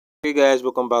Hey guys,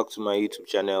 welcome back to my YouTube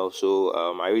channel.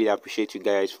 I really appreciate you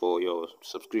guys for your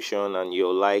subscription and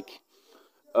your like.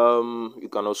 You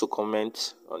can also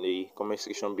comment on the comment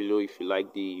section below if you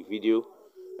like the video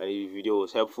and if the video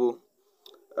was helpful.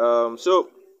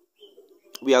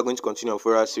 We are going to continue on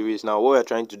Fourier series. Now, what we are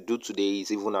trying to do today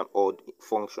is even and odd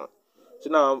function. So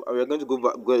now we are going to go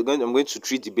back. I'm going to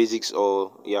treat the basics,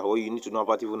 or what you need to know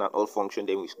about even and odd function.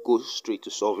 Then we go straight to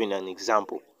solving an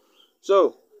example.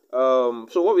 So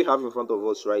what we have in front of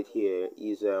us right here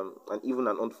is an even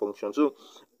and odd function. So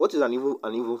what is an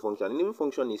even function? An even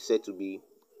function is said to be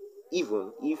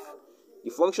even if the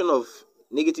function of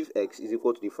negative x is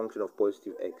equal to the function of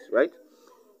positive x, right?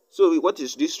 So what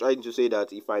is this trying to say?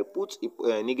 That if I put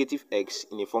a negative x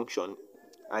in a function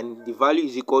and the value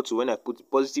is equal to when I put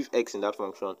positive x in that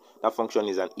function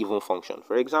is an even function.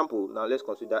 For example, now let's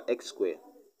consider x squared,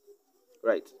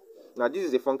 right? Now this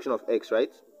is a function of x,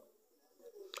 right?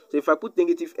 So if I put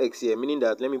negative x here, meaning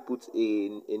that let me put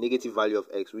a negative value of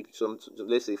x, which so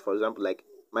let's say for example like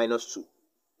minus 2.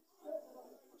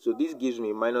 So this gives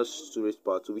me minus 2 raised to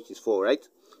power 2, which is 4, right?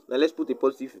 Now let's put a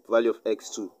positive value of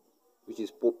x2, which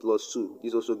is plus 2.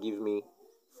 This also gives me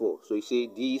 4. So you say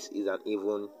this is an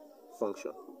even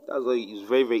function. That's why it's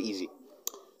very, very easy.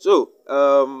 So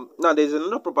now there's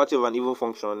another property of an even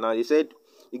function. Now they said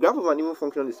the graph of an even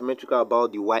function is symmetrical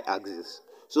about the y-axis.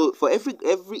 So for every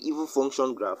even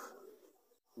function graph,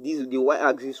 the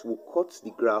y-axis will cut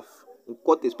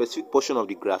a specific portion of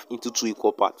the graph into two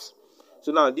equal parts.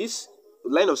 So now this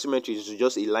line of symmetry is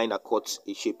just a line that cuts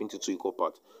a shape into two equal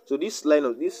parts. So this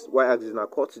y-axis now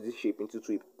cuts this shape into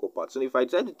two equal parts. So if I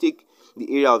try to take the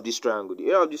area of this triangle,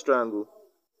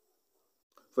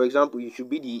 for example, it should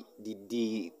be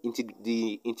the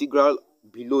integral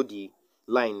below the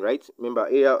line, right? Remember,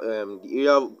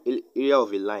 the area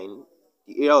of a line,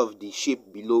 the area of the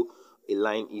shape below a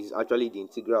line is actually the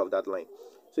integral of that line.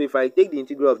 So if I take the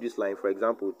integral of this line, for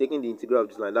example, taking the integral of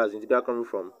this line, that's the integral coming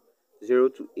from 0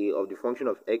 to a of the function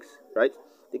of x, right?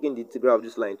 Taking the integral of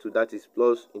this line to that is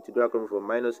plus integral coming from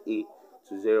minus a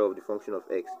to 0 of the function of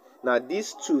x. Now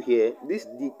these two here, this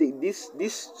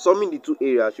summing the two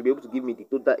areas should be able to give me the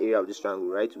total area of this triangle,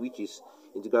 right? Which is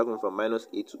integral coming from minus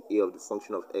a to a of the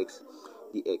function of x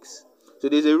dx. So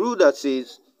there's a rule that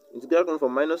says integral coming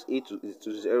from minus a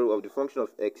to 0 of the function of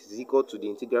x is equal to the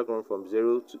integral coming from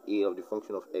 0 to a of the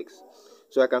function of x.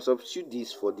 So I can substitute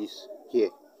this for this here.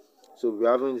 So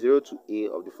we're having 0 to a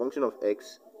of the function of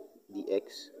x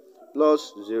dx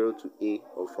plus 0 to a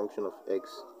of function of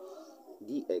x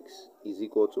dx is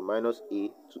equal to minus a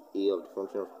to a of the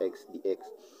function of x dx.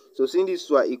 So since these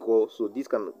two are equal, so this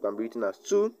can be written as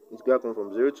 2 integral coming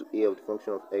from 0 to a of the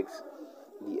function of x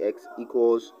dx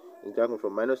equals integral coming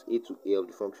from minus a to a of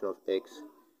the function of x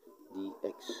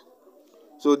dx.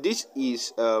 So this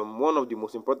is one of the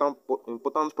most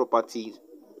important properties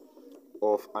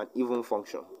of an even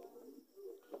function.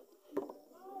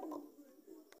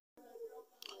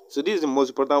 So this is the most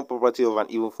important property of an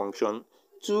even function.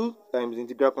 2 times the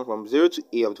integral coming from 0 to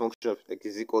a of the function of x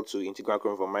is equal to integral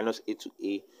coming from minus a to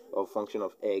a of function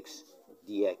of x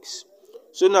dx.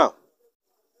 So now,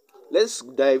 let's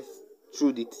dive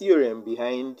through the theorem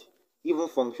behind even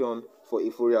function for a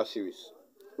Fourier series.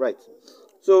 Right.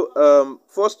 So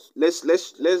first, let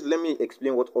me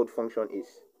explain what odd function is.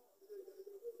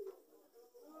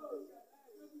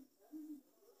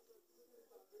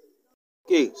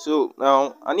 Okay, so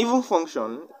now an even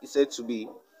function is said to be,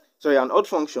 an odd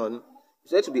function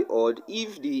is said to be odd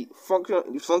if the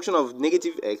function of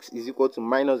negative x is equal to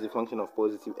minus the function of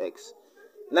positive x.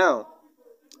 Now,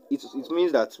 it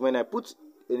means that when I put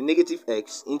a negative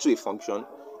x into a function,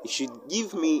 it should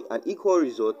give me an equal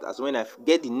result as when I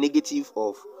get the negative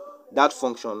of that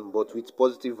function but with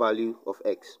positive value of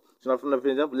x. So now, for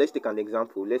example, let's take an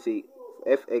example. Let's say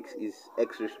fx is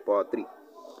x raised to power 3.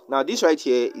 Now this right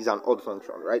here is an odd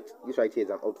function, right? This right here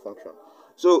is an odd function.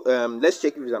 So let's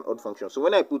check if it's an odd function. So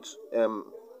when I put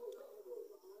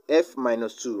f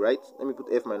minus 2, right? Let me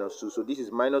put f minus 2. So this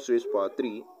is minus raised to power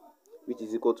 3, which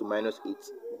is equal to minus 8,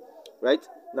 right?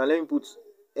 Now let me put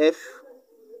f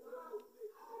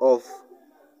of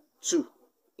 2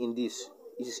 in this.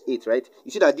 This is 8, right?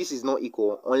 You see that this is not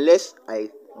equal unless I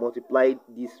multiply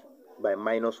this by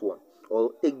minus 1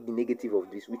 or take the negative of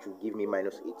this, which will give me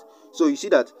minus 8. So you see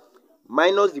that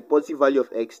minus the positive value of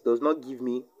x does not give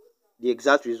me the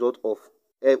exact result of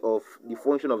the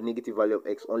function of negative value of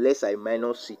x unless I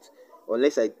minus it,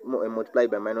 unless I multiply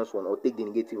by minus 1 or take the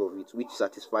negative of it, which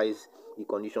satisfies the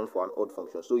condition for an odd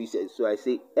function. So I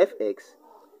say fx,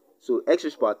 so x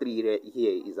raised to power 3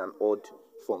 here is an odd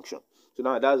function. So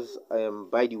now that's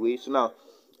by the way. So now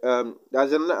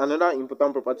there's another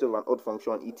important property of an odd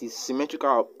function. It is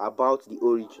symmetrical about the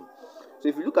origin. So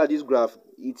if you look at this graph,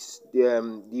 it's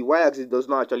the y-axis does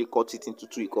not actually cut it into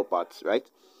two equal parts, right?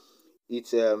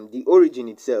 It's the origin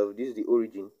itself. This is the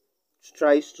origin.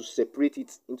 Tries to separate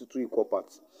it into two equal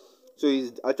parts. So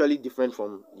it's actually different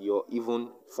from your even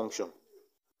function.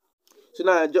 So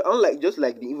now, just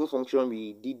like the even function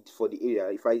we did for the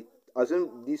area, if I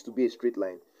assume this to be a straight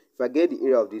line, if I get the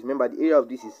area of this, remember the area of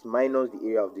this is minus the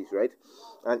area of this, right?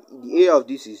 And the area of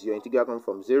this is your integral coming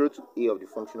from 0 to a of the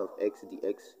function of x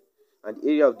dx. And the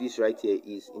area of this right here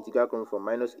is integral coming from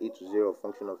minus a to 0 of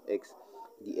function of x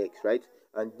dx, right?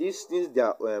 And these things, they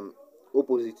are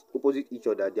opposite each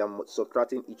other, they are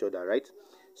subtracting each other, right?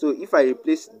 So if I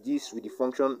replace this with the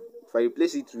function, if I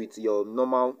replace it with your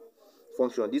normal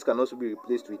function, this can also be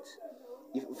replaced with,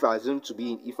 if I assume it to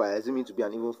be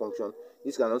an even function,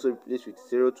 this can also be replaced with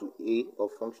 0 to a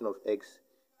of function of x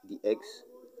dx,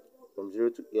 from 0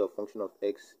 to a of function of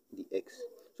x dx.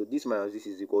 So this minus this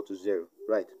is equal to 0,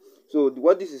 right? So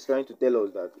what this is trying to tell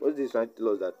us that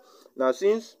now,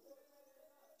 since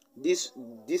this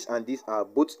and this are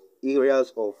both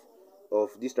areas of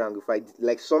this triangle, if I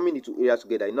like summing the two areas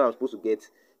together, I know I'm supposed to get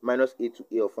minus a to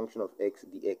a of function of x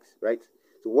dx, right?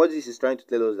 So what this is trying to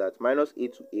tell us that minus a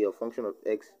to a of function of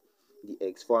x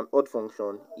dx for an odd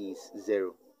function is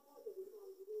 0.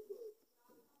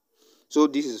 So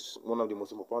this is one of the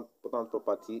most important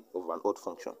property of an odd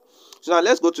function. So now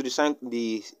let's go to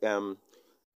the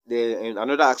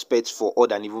another aspect for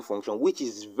odd and even function, which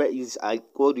is I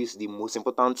call this the most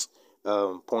important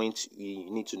point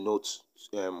you need to note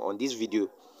on this video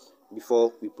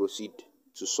before we proceed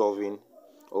to solving,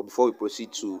 or before I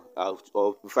proceed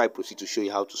to show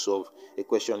you how to solve a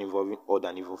question involving odd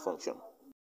and even function.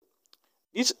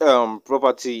 This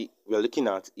property we are looking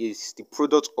at is the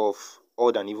product of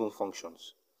odd and even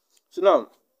functions. So now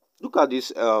look at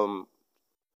this point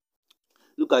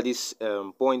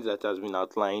that has been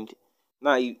outlined.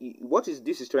 Now, what is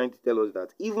this is trying to tell us that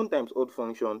even times odd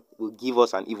function will give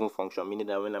us an even function, meaning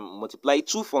that when I multiply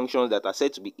two functions that are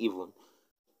said to be even,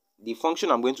 the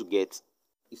function I'm going to get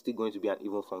is still going to be an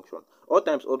even function. Odd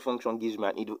times odd function gives me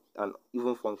an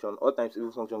even function. Odd times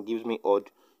even function gives me odd.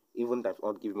 Even times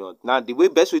odd gives me odd. Now, the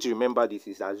best way to remember this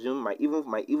is assume my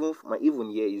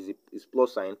even here is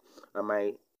plus sign and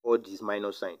my odd is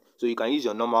minus sign. So you can use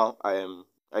your normal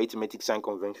arithmetic sign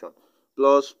convention.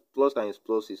 Plus times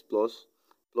plus is plus.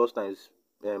 Plus times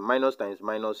minus is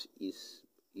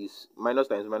minus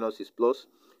times minus is plus.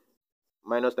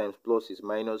 Minus times plus is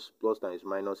minus. Plus times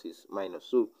minus is minus.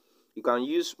 So you can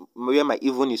use where my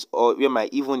even is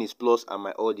plus and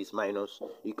my odd is minus.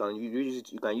 You can use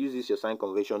this your sign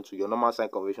convention to your normal sign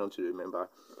convention to remember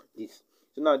this.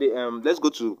 So now let's go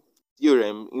to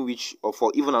theorem in which, or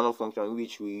for even and odd function, in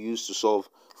which we use to solve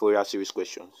Fourier series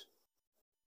questions.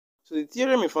 So the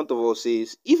theorem in front of us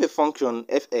says if a function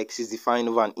fx is defined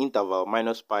over an interval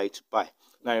minus pi to pi.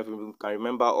 Now, if we can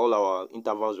remember all our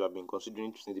intervals we have been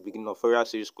considering since the beginning of Fourier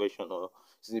series question, or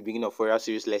since the beginning of Fourier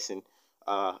series lesson,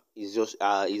 is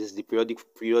the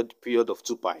period of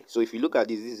 2 pi. So if you look at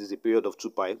this is the period of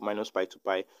 2 pi minus pi to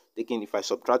pi. If I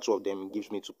subtract two of them, it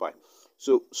gives me 2 pi.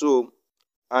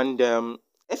 And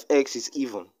fx is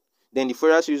even. Then the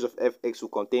Fourier series of fx will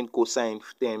contain cosine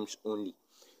terms only.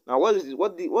 Now, what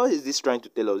is this trying to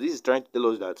tell us? This is trying to tell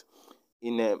us that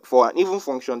for an even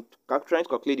function, trying to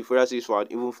calculate the Fourier series for an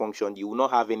even function, you will not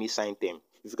have any sine term.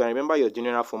 If you can remember your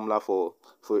general formula for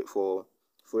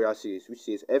Fourier series, which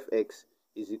says fx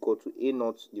is equal to a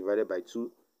naught divided by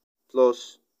 2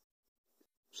 plus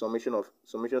summation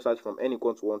starts from n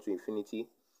equal to 1 to infinity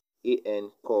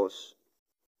an cos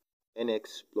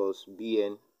nx plus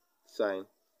bn sine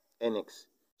nx.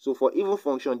 So for even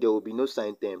function, there will be no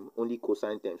sine term, only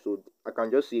cosine term. So I can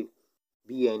just say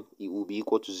bn, it will be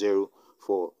equal to 0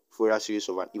 for Fourier series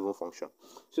of an even function.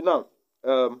 So now,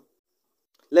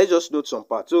 let's just note some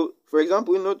parts. So for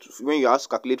example, when you ask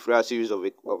to calculate Fourier series of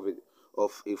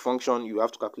a function, you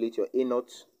have to calculate your a naught.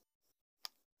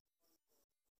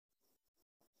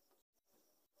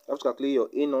 You have to calculate your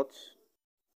a naught.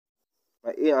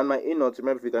 My a naught.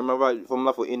 Remember, if you can remember, the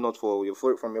formula for a naught from your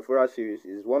Fourier series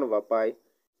is 1 over pi.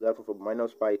 Therefore, from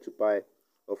minus pi to pi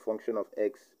of function of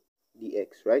x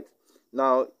dx, right?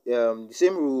 Now, the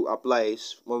same rule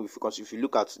applies if you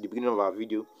look at the beginning of our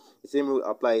video. The same rule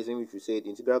applies in which we say the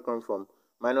integral comes from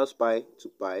minus pi to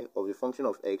pi of the function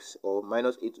of x, or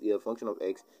minus a to a of function of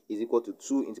x, is equal to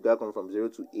 2 integral comes from 0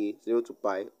 to a, 0 to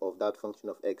pi of that function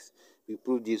of x. We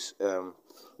prove this.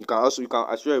 You can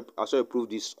also prove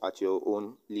this at your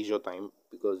own leisure time,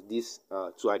 because these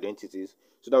are two identities.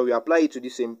 So that we apply it to the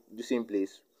same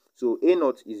place. So a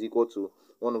naught is equal to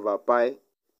 1 over pi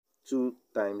 2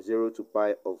 times 0 to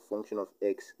pi of function of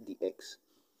x dx.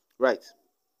 Right.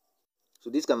 So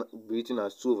this can be written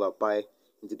as 2 over pi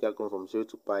integral from 0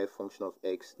 to pi function of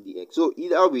x dx. So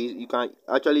either way, you can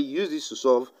actually use this to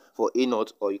solve for a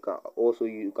naught, or you can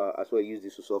as well use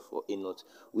this to solve for a naught,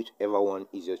 whichever one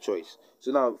is your choice.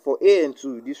 So now for a and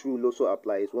 2, this rule also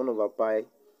applies. 1 over pi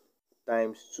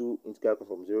times 2 integral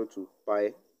from 0 to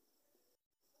pi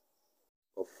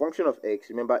of function of x.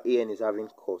 Remember, an is having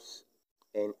cos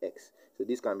nx. So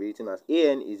this can be written as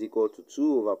an is equal to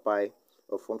 2 over pi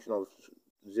of function of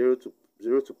 0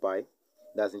 to pi.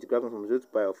 That's integral from 0 to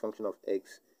pi of function of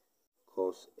x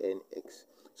cos nx.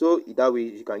 So that way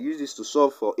you can use this to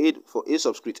solve for a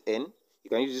subscript n. You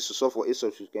can use this to solve for a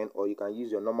subscript n, or you can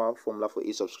use your normal formula for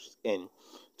a subscript n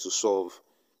to solve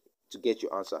to get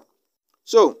your answer.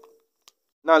 So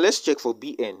now let's check for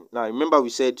bn. Now remember we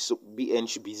said bn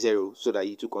should be 0 so that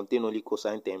it will contain only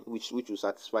cosine term, which will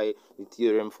satisfy the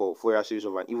theorem for Fourier series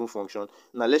of an even function.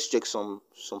 Now let's check some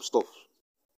stuff.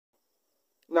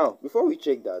 Now before we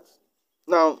check that,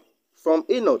 now from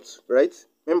a naught, right?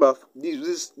 Remember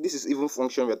this is even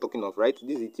function we are talking of, right?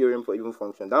 This is the theorem for even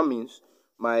function. That means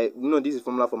this is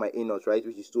formula for my a naught, right?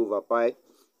 Which is 2 over pi,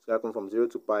 so that comes from 0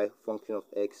 to pi function of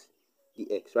x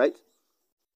dx, right?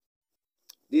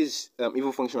 This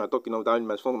even function we are talking of, that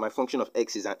means my function of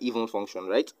x is an even function,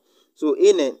 right? So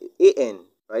an,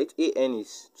 right? An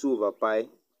is 2 over pi,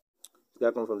 so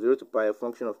that comes from 0 to pi, a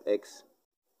function of x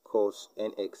cos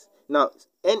nx. Now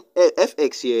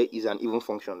fx here is an even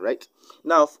function, right?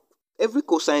 Now every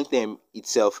cosine term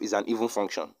itself is an even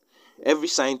function. Every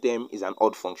sine term is an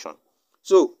odd function.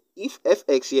 So if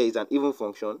fx here is an even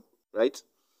function, right,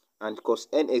 and cos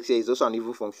nx here is also an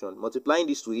even function, multiplying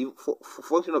these two,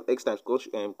 function of x times cos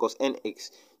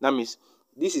nx, that means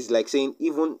this is like saying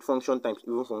even function times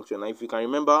even function. Now if you can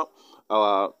remember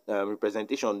our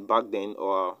representation back then,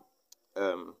 or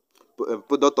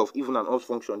product of even and odd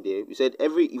function there, we said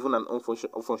every even and odd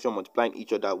function multiplying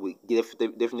each other will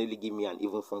definitely give me an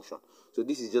even function. So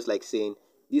this is just like saying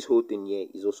this whole thing here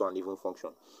is also an even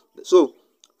function. So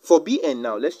for bn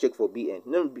now, let's check for bn.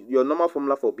 Your normal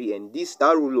formula for bn,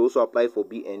 that rule also applies for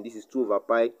bn. This is 2 over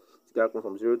pi integral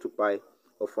from 0 to pi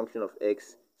of function of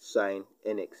x sine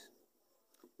nx.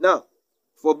 Now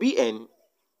for bn,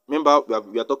 remember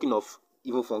we are talking of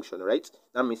even function, right?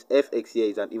 That means fx here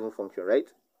is an even function, right?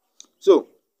 So,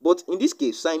 but in this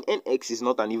case, sine nx is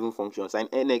not an even function. Sine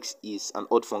nx is an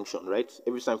odd function, right?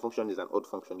 Every sine function is an odd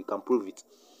function. You can prove it.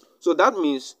 So that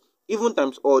means even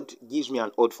times odd gives me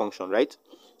an odd function, right?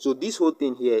 So this whole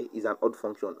thing here is an odd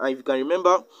function. And if you can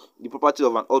remember the property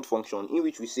of an odd function, in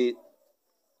which we say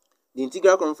the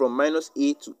integral comes from minus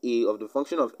a to a of the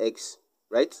function of x,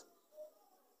 right,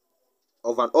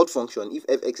 of an odd function, if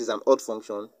fx is an odd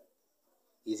function,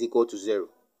 is equal to 0,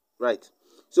 right?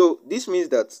 So this means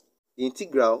that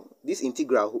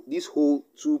this whole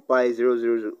 2 pi 0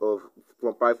 0 of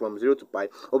from 0 to pi,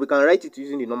 or we can write it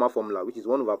using the normal formula, which is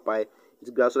 1 over pi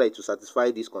integral, so that it to satisfy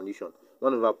this condition.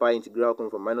 1 over pi integral comes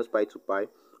from minus pi to pi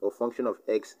of function of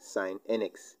x sine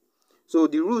nx. So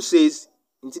the rule says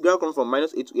integral comes from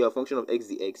minus a to a of function of x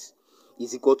dx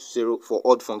is equal to 0 for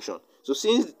odd function. So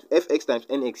since fx times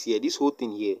nx here, this whole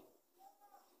thing here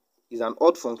is an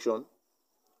odd function,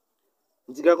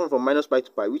 integral comes from minus pi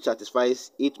to pi, which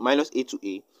satisfies minus a to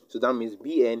a. So that means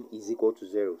bn is equal to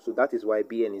 0. So that is why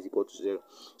bn is equal to 0.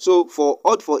 So for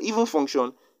even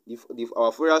function,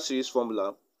 our Fourier series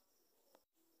formula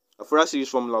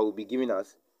will be given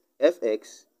as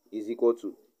fx is equal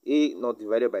to a naught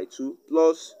divided by 2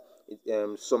 plus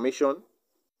summation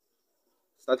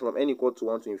starting from n equal to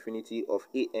 1 to infinity of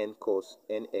an cos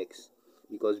nx,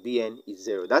 because bn is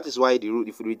 0. That is why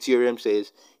the theorem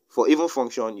says for even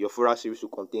function, your Fourier series will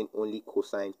contain only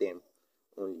cosine term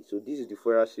only. So this is the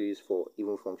Fourier series for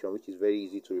even function, which is very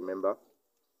easy to remember.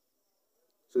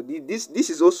 So this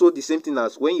is also the same thing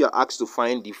as when you are asked to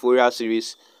find the Fourier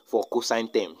series for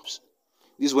cosine terms.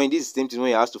 This is the same thing when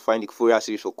you're asked to find the Fourier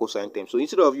series for cosine terms. So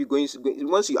instead of you going,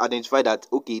 once you identify that,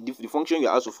 okay, the function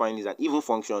you're asked to find is an even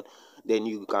function, then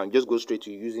you can just go straight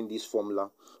to using this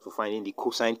formula for finding the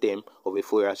cosine term of a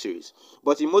Fourier series.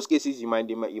 But in most cases, you might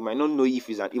not know if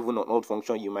it's an even or odd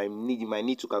function. You might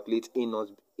need to calculate a naught,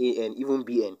 an, even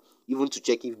bn, even to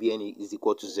check if bn is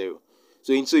equal to 0.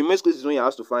 So in most cases, when you're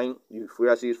asked to find the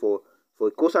Fourier series for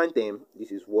a cosine term,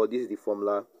 this is the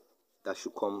formula that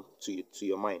should come to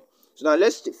your mind. So now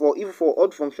let's check for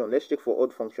odd function. Let's check for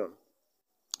odd function.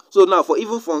 So now for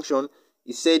even function,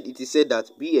 it is said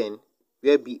that bn,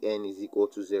 where bn is equal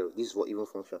to 0. This is for even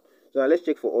function. So now let's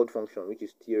check for odd function, which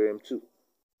is theorem 2.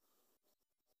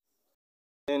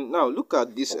 And now look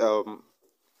at this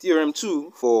Theorem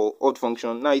 2 for odd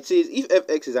function. Now it says if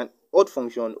fx is an odd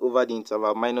function over the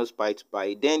interval minus pi to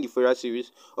pi, then the Fourier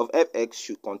series of fx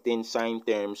should contain sine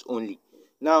terms only.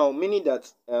 Now, meaning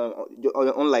that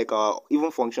unlike our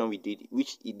even function we did,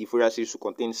 which the Fourier series should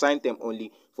contain sine term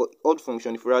only, for odd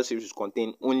function the Fourier series should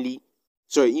contain only,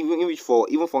 for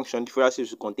even function the Fourier series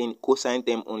should contain cosine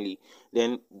term only.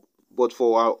 Then, but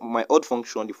for my odd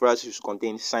function the Fourier series should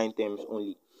contain sine terms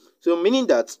only. So meaning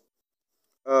that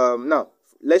now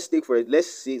let's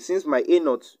say since my a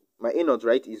naught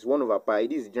right is 1 over pi.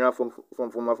 This is the general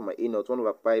formula for my a naught, 1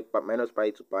 over pi minus pi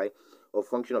to pi of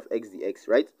function of x dx,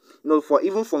 right? Now for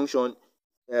even function,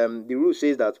 the rule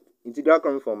says that integral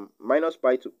coming from minus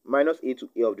a to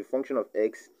a of the function of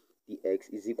x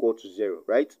dx is equal to 0,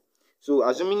 right? So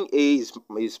assuming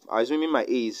my a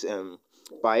is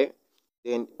pi,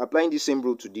 then applying the same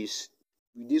rule to this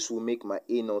will make my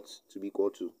a naught to be equal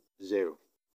to 0,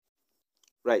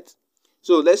 right?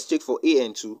 So let's check for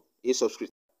an2, a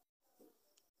subscript.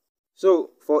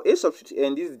 So for a subscript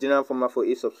n, this is the general formula for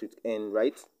a subscript n,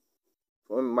 right?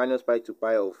 From minus pi to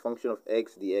pi of function of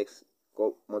x dx,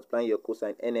 multiplying your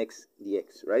cosine nx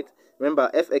dx, right? Remember,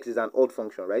 fx is an odd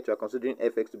function, right? We are considering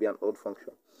fx to be an odd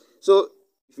function. So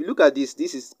if you look at this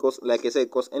is cos, like I said,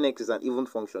 cos nx is an even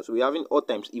function. So we're having odd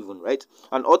times even, right?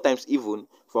 And odd times even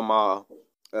from our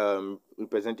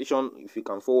representation, if you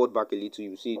can forward back a little,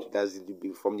 you see it as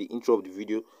from the intro of the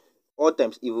video. Odd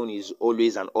times even is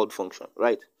always an odd function,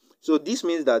 right? So this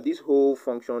means that this whole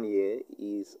function here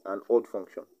is an odd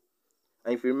function.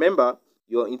 And if you remember,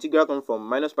 your integral comes from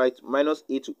minus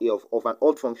a to a of an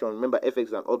odd function. Remember, fx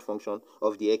is an odd function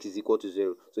of the x is equal to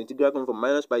 0. So integral comes from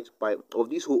minus pi to pi of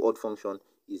this whole odd function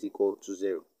is equal to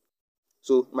 0.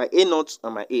 So my a naught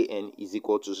and my an is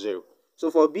equal to 0.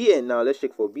 So for bn now, let's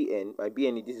check for bn. My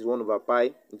bn, this is 1 over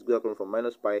pi, integral comes from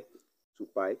minus pi to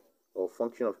pi of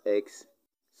function of x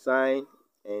sine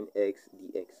nx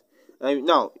dx. And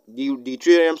now the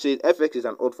theorem says fx is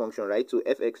an odd function, right? So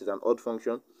fx is an odd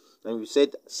function, and we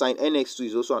said sine nx2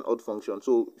 is also an odd function.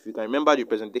 So if you can remember the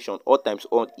presentation, odd times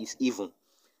odd is even,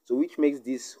 so which makes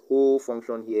this whole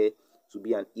function here to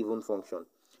be an even function.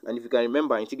 And if you can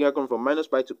remember, integral comes from minus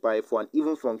pi to pi for an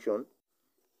even function.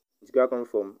 Integral comes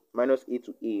from minus a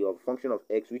to a of function of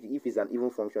x, which if it's an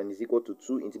even function is equal to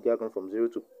 2 integral comes from 0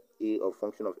 to a of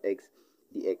function of x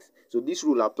dx. So this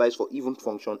rule applies for even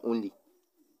function only.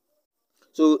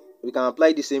 So we can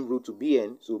apply the same rule to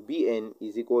bn. So bn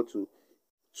is equal to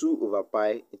 2 over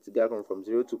pi integral comes from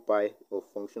 0 to pi of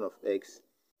function of x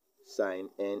sine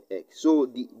nx. So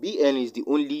the bn is the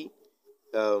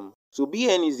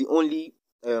only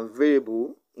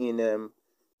variable in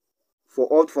for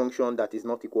odd function that is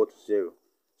not equal to 0.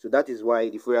 So that is why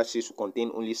the Fourier series will contain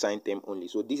only sine term only.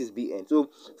 So this is bn. So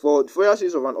for the Fourier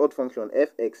series of an odd function,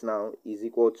 fx now is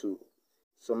equal to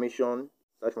summation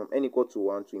start from n equal to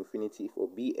 1 to infinity for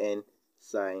bn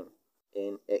sine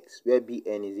nx, where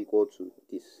bn is equal to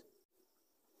this.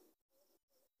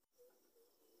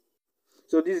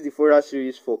 So this is the Fourier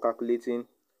series for calculating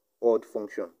odd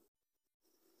function.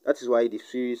 That is why the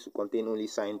series will contain only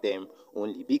sine term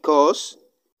only, because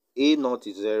a naught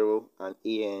is 0 and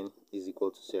an is equal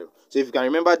to 0. So if you can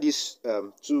remember these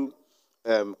two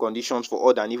conditions for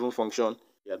odd and even function,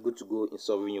 you are good to go in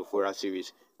solving your Fourier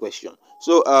series question.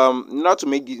 So not to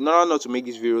make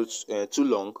this video too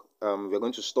long, we're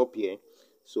going to stop here.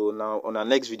 So now on our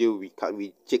next video, we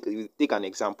take an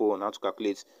example on how to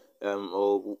calculate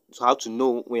or how to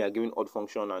know when you are given odd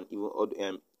function and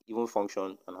even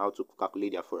function, and how to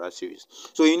calculate their Fourier series.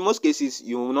 So in most cases,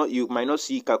 you might not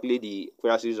see calculate the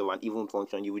Fourier series of an even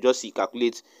function. You will just see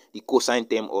calculate the cosine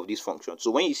term of this function.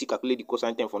 So when you see calculate the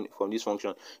cosine term from this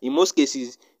function, in most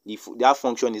cases that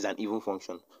function is an even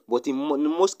function, but in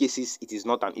most cases it is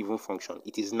not an even function.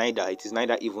 It is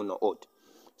neither even nor odd.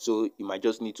 So you might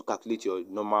just need to calculate your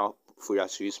normal Fourier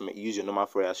series, use your normal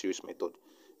Fourier series method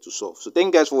to solve. So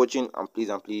thank you guys for watching, and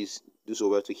please do so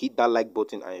well to hit that like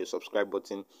button and your subscribe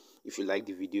button if you like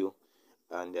the video,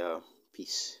 and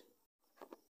peace.